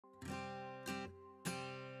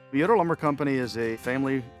The Yoder Lumber Company is a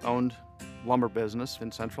family-owned lumber business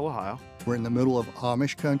in Central Ohio. We're in the middle of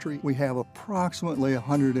Amish country. We have approximately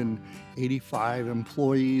 185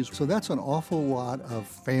 employees, so that's an awful lot of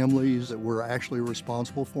families that we're actually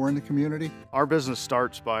responsible for in the community. Our business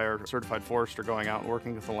starts by our certified forester going out and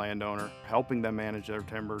working with the landowner, helping them manage their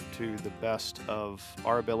timber to the best of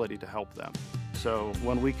our ability to help them. So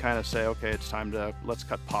when we kind of say, okay, it's time to, let's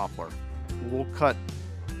cut poplar, we'll cut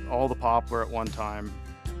all the poplar at one time,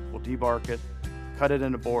 we'll debark it, cut it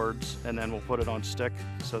into boards, and then we'll put it on stick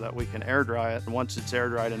so that we can air dry it. And once it's air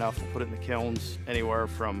dried enough, we'll put it in the kilns anywhere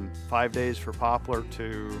from 5 days for poplar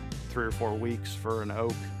to 3 or 4 weeks for an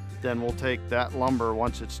oak. Then we'll take that lumber,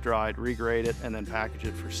 once it's dried, regrade it, and then package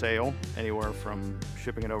it for sale, anywhere from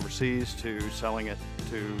shipping it overseas to selling it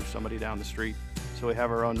to somebody down the street. So we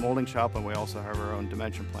have our own molding shop, and we also have our own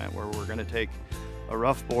dimension plant where we're going to take a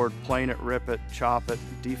rough board, plane it, rip it, chop it,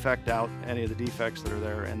 defect out any of the defects that are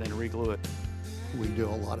there, and then reglue it. We do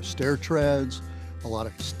a lot of stair treads, a lot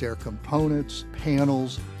of stair components,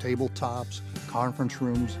 panels, tabletops, conference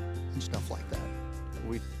rooms, and stuff like that.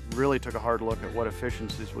 We really took a hard look at what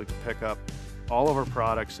efficiencies we could pick up. All of our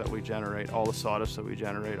products that we generate, all the sawdust that we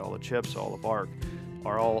generate, all the chips, all the bark,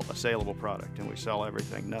 are all a saleable product, and we sell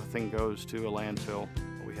everything. Nothing goes to a landfill.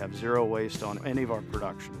 We have zero waste on any of our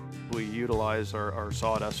production. We utilize our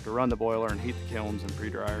sawdust to run the boiler and heat the kilns and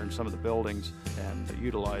pre-dryer in some of the buildings, and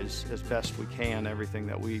utilize as best we can everything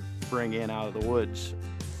that we bring in out of the woods.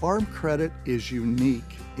 Farm Credit is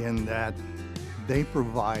unique in that they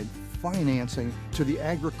provide financing to the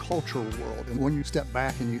agricultural world. And when you step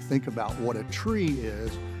back and you think about what a tree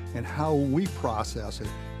is and how we process it,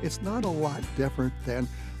 it's not a lot different than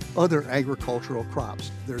other agricultural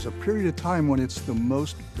crops. There's a period of time when it's the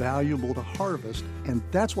most valuable to harvest, and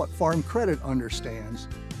that's what Farm Credit understands,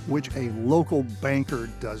 which a local banker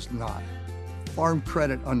does not. Farm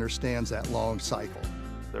Credit understands that long cycle.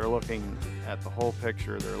 They're looking at the whole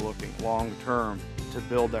picture. They're looking long-term to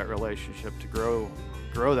build that relationship, to grow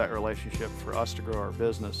that relationship for us to grow our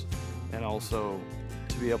business, and also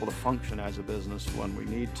to be able to function as a business when we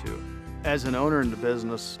need to. As an owner in the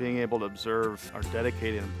business, being able to observe our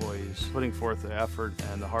dedicated employees putting forth the effort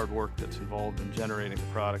and the hard work that's involved in generating the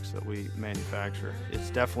products that we manufacture,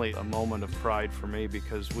 it's definitely a moment of pride for me,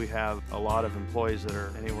 because we have a lot of employees that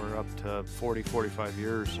are anywhere up to 40, 45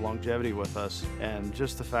 years longevity with us. And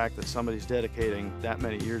just the fact that somebody's dedicating that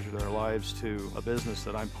many years of their lives to a business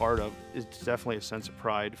that I'm part of, it's definitely a sense of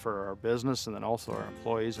pride for our business and then also our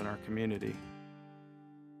employees and our community.